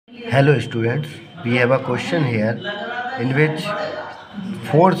Hello students, we have a question here in which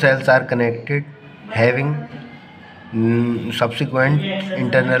four cells are connected having subsequent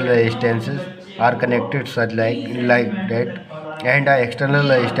internal resistances are connected such like that, and the external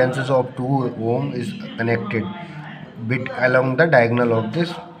resistances of 2 ohm is connected bit along the diagonal of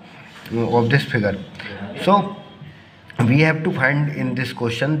this figure. So we have to find in this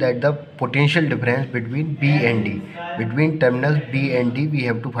question that the potential difference between B and D, between terminals B and D, we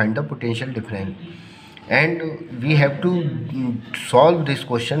have to find the potential difference, and we have to solve this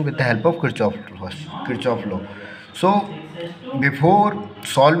question with the help of Kirchhoff law. So before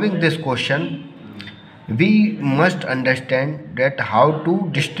solving this question, we must understand that how to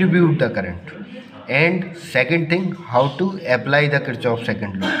distribute the current, and second thing, how to apply the Kirchhoff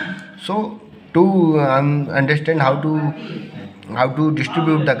second law. So to understand how to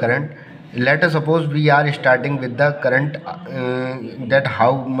distribute the current, let us suppose we are starting with the current, that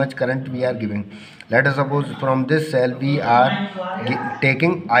how much current we are giving. Let us suppose from this cell we are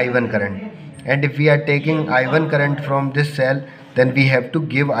taking I1 current, and if we are taking I1 current from this cell, then we have to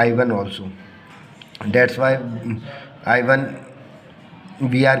give I1 also. That's why I1,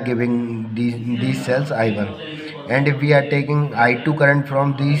 we are giving these cells I1, and if we are taking I2 current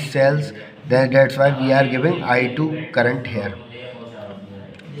from these cells, then that's why we are giving I2 current here.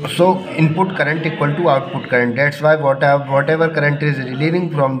 So input current equal to output current. That's why whatever current is releasing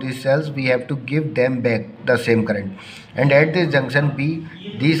from these cells, we have to give them back the same current. And at this junction B,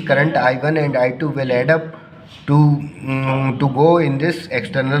 these current I1 and I2 will add up to go in this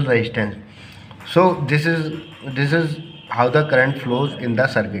external resistance. So this is how the current flows in the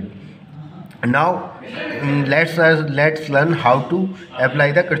circuit. Now let's learn how to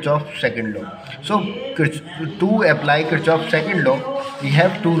apply the Kirchhoff second law. So to apply Kirchhoff second law, we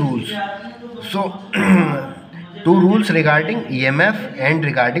have two rules. So two rules regarding EMF and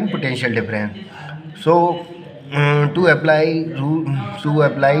regarding potential difference. So to apply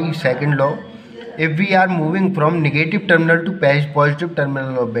second law, if we are moving from negative terminal to positive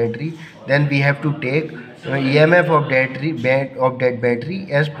terminal of battery, then we have to take EMF of that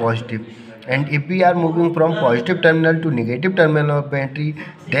battery as positive. And if we are moving from positive terminal to negative terminal of battery,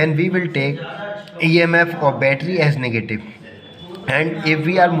 then we will take EMF of battery as negative. And if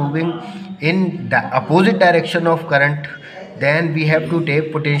we are moving in the opposite direction of current, then we have to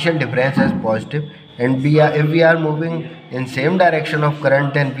take potential difference as positive. And if we are moving in same direction of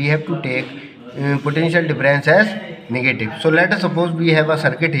current, then we have to take potential difference as negative. So let us suppose we have a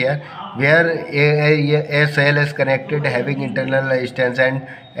circuit here where a cell is connected having internal resistance, and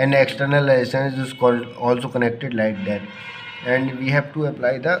an external resistance is called also connected like that, and we have to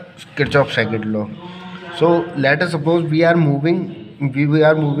apply the Kirchhoff second law. So let us suppose we are moving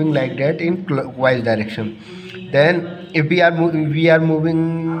like that in clockwise direction. Then if we are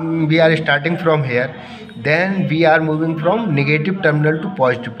starting from here, then we are moving from negative terminal to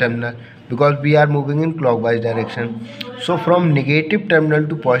positive terminal, because we are moving in clockwise direction. So from negative terminal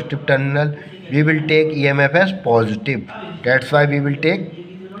to positive terminal, we will take EMF as positive. That's why we will take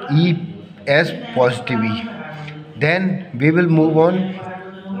E as positive E. Then we will move on.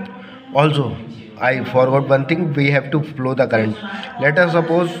 Also, I forgot one thing, we have to flow the current. Let us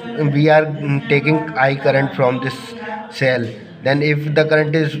suppose we are taking I current from this cell. Then if the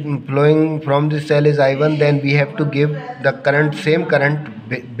current is flowing from this cell is I1, then we have to give the same current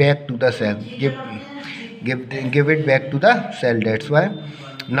back to the cell. Give it back to the cell. That's why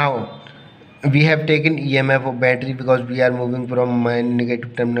now we have taken EMF of battery, because we are moving from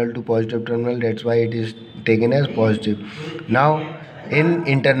negative terminal to positive terminal. That's why it is taken as positive. Now in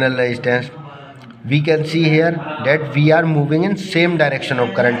internal resistance, we can see here that we are moving in same direction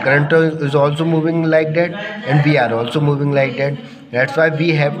of current is also moving like that, and we are also moving like that. That's why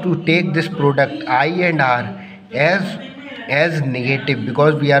we have to take this product I and R as negative,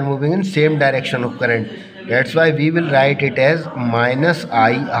 because we are moving in same direction of current. That's why we will write it as minus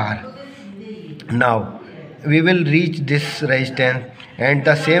IR. Now we will reach this resistance, and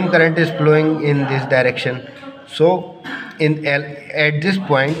the same current is flowing in this direction. So at this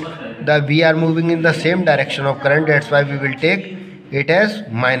point, we are moving in the same direction of current. That's why we will take it as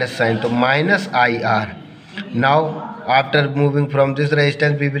minus sign, so minus IR. Now after moving from this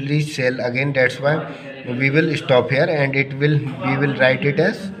resistance, we will reach cell again. That's why we will stop here, and we will write it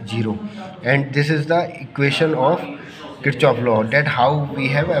as 0. And this is the equation of Kirchhoff law, that how we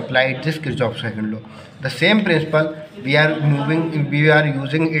have applied this Kirchhoff second law. The same principle we are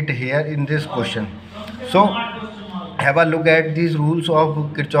using it here in this question. So have a look at these rules of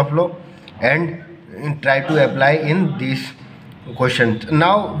Kirchhoff law and try to apply in these questions.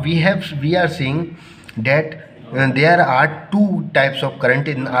 Now we are seeing that there are two types of current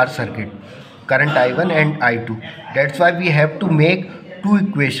in our circuit, current I1 and I2. That's why we have to make two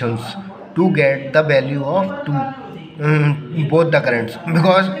equations to get the value of two, both the currents,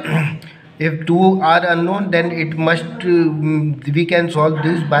 because if two are unknown, then it must we can solve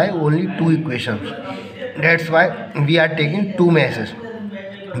this by only two equations. That's why we are taking two meshes.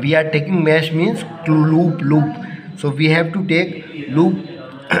 We are taking mesh means to loop. So we have to take loop.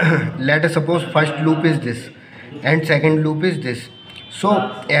 Let us suppose first loop is this and second loop is this. So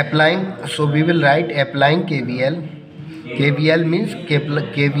applying, so we will write applying KVL. KVL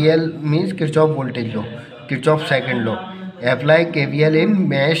means Kirchhoff voltage law, Kirchhoff second law. Apply KVL in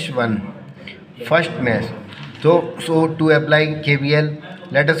mesh 1, first mesh. So to apply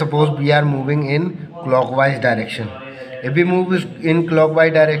KVL, let us suppose we are moving in clockwise direction. If we move in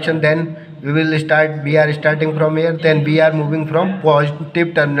clockwise direction, then we are starting from here, then we are moving from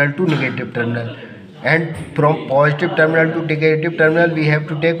positive terminal to negative terminal, and from positive terminal to negative terminal we have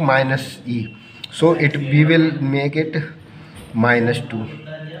to take minus E. So it we will make it minus 2,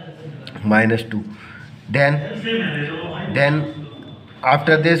 minus 2. Then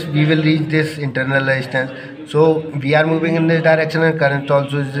after this we will reach this internal resistance. So we are moving in this direction and current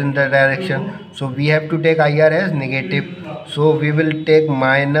also is in the direction, so we have to take IR as negative. So we will take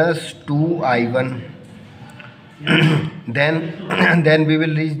minus 2I1. Then we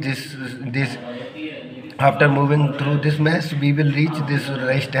will reach this. After moving through this mesh, we will reach this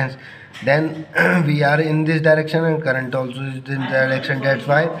resistance. Then we are in this direction and current also is in the direction. That's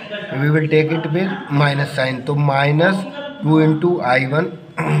why we will take it with minus sign. So minus 2 into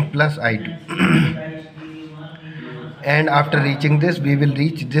I1 plus I2. And after reaching this, we will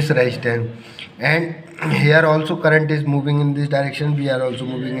reach this resistance. And here also current is moving in this direction. We are also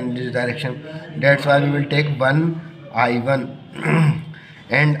moving in this direction. That's why we will take 1 I1.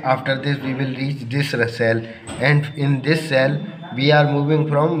 And after this we will reach this cell, and in this cell we are moving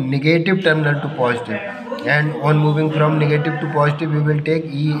from negative terminal to positive, and on moving from negative to positive we will take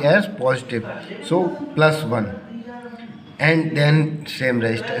E as positive, so plus 1. And then same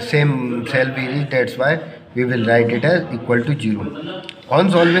cell we reach. That's why we will write it as equal to 0. On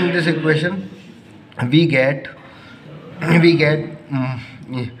solving this equation, we get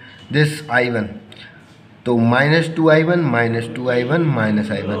this I1. So minus 2I1 minus 2I1 minus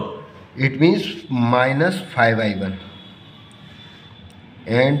I1, it means minus 5I1,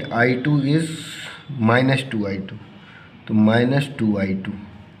 and I2 is minus 2I2, so minus 2I2.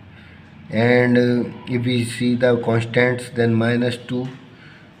 And if we see the constants, then minus 2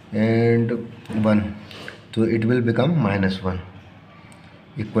 and 1, so it will become minus 1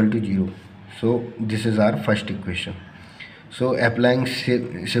 equal to 0. So this is our first equation. So applying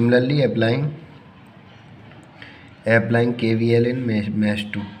similarly applying KVL in mesh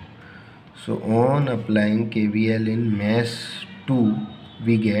 2. So on applying KVL in mesh 2,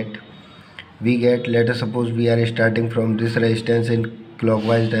 we get, let us suppose we are starting from this resistance in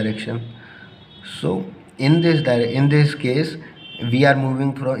clockwise direction. So in this case we are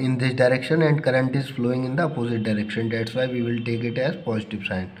moving from in this direction and current is flowing in the opposite direction. That's why we will take it as positive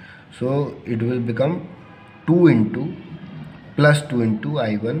sign. So it will become 2 into plus 2 into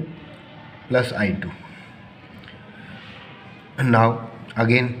I1 plus I2. Now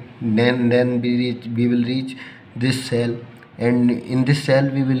again then we will reach this cell, and in this cell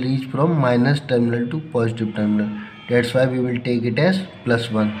we will reach from minus terminal to positive terminal. That's why we will take it as plus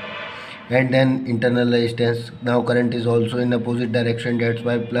 1. And then internal resistance, now current is also in opposite direction. That's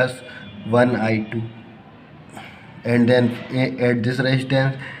why plus 1 I2. And then at this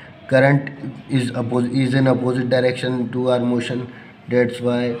resistance current is in opposite direction to our motion. That's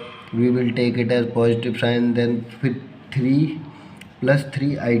why we will take it as positive sign, then with 3 plus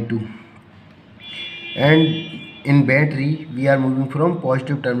 3 I2. And in battery we are moving from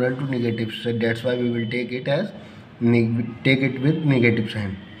positive terminal to negative, so that's why we will take it as with negative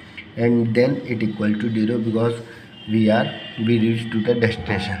sign, and then it equal to 0, because we reach to the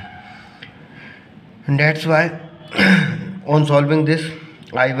destination. And that's why on solving this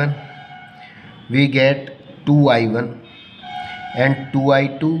I1, we get 2I1 and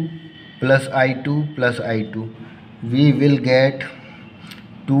 2I2 plus I2 plus I2. We will get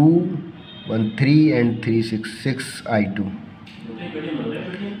 2, 1, 3 and 3, 6 I2.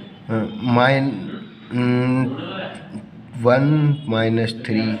 Mine 1 minus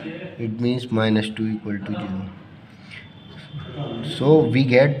 3, it means minus 2 equal to 0. So we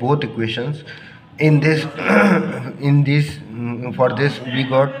get both equations. In this for this we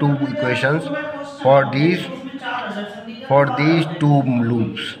got two equations for these two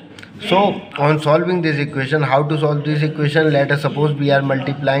loops. So on solving this equation, how to solve this equation? Let us suppose we are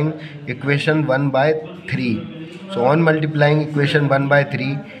multiplying equation 1 by 3. So on multiplying equation 1 by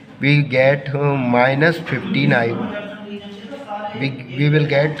 3, we get minus 15i. We will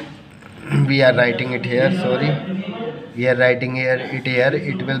get, we are writing it here, sorry, we are writing here,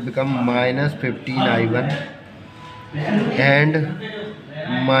 it will become minus 15i1 and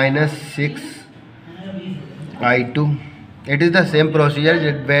minus 6i2. It is the same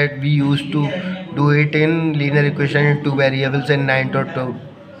procedure that we used to do it in linear equation in two variables in 9th or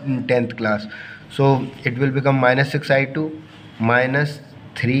 10th class. So it will become minus 6i2 minus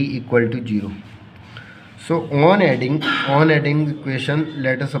 3 equal to 0. So on adding equation,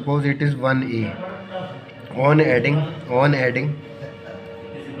 let us suppose it is 1a. On adding on adding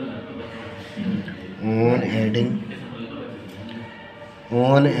on adding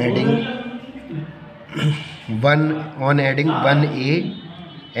on adding 1a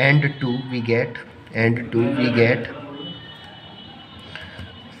and 2 we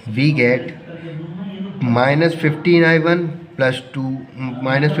get minus 15i1 plus 2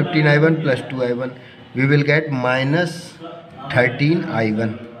 minus 15i1 plus 2i1, we will get minus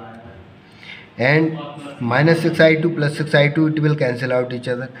 13i1 and minus 6i2 plus 6i2, it will cancel out each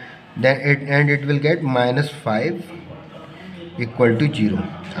other, then it will get minus 5 equal to 0.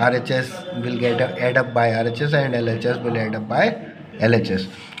 RHS will get add up by RHS and LHS will add up by LHS.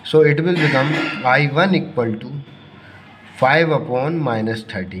 So it will become I1 equal to 5 upon minus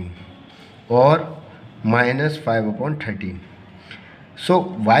 13 or minus 5 upon 13. So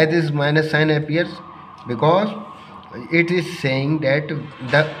why this minus sign appears? Because it is saying that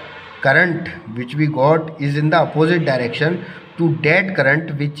the current which we got is in the opposite direction to that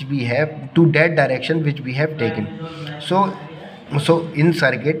current which we have, to that direction which we have taken. So in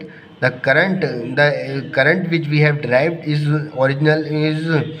circuit, the current which we have derived is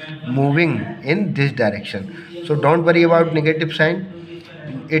moving in this direction. So don't worry about negative sign.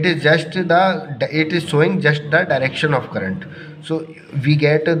 It is showing just the direction of current. So we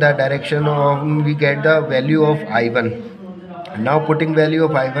get the value of I1. Now putting value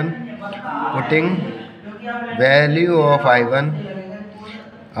of I1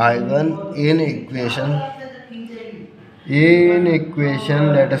 in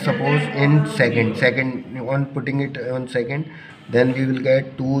equation, let us suppose in second, on putting it on second, then we will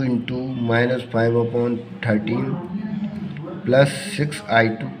get 2 into minus 5 upon 13 plus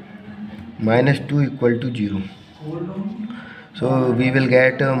 6i2 minus 2 equal to 0. So we will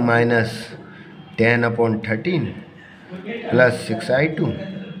get minus 10 upon 13 plus 6i2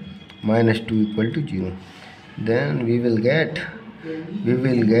 minus 2 equal to 0. Then we will get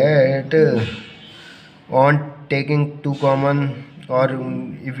on taking 2 common, or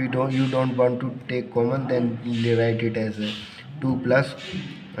if you don't want to take common, then you write it as 2 plus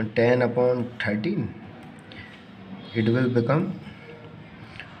 10 upon 13. It will become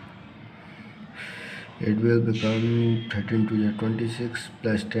 13 to the 26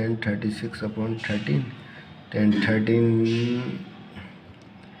 plus 10, 36 upon 13, 10 13,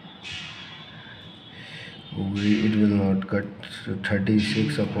 it will not cut, so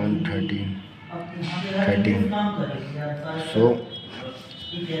 36 upon 13. So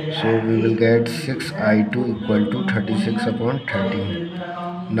we will get 6i2 equal to 36 upon 13.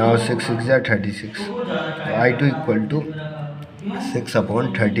 Now 6 6 are 36. So I2 equal to 6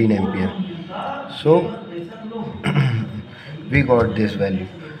 upon 13 ampere. So we got this value.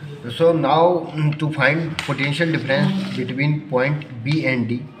 So now to find potential difference between point B and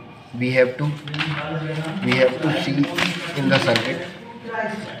D, we have to see in the circuit.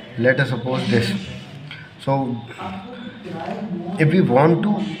 Let us suppose this. So if we want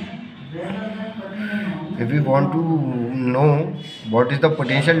to know what is the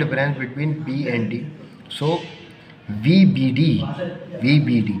potential difference between B and D, so VBD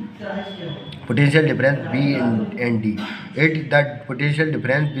potential difference B and D, that potential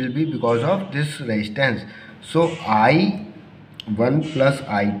difference will be because of this resistance. So I1 plus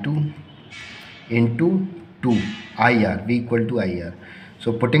I2 into 2 IR, V equal to IR.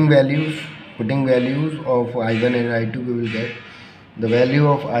 So putting values of I1 and I2, we will get the value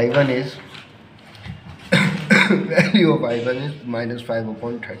of I1 is minus 5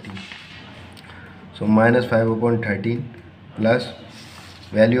 upon 13. So minus 5 upon 13 plus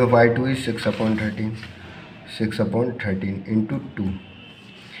value of I2 is 6 upon 13 into 2.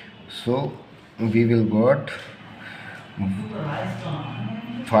 So we will got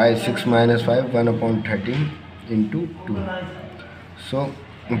 6 minus 5, 1 upon 13 into 2. So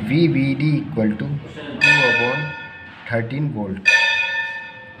VBD equal to 2 upon 13 volt.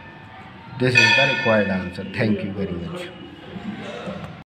 This is the required answer. Thank you very much.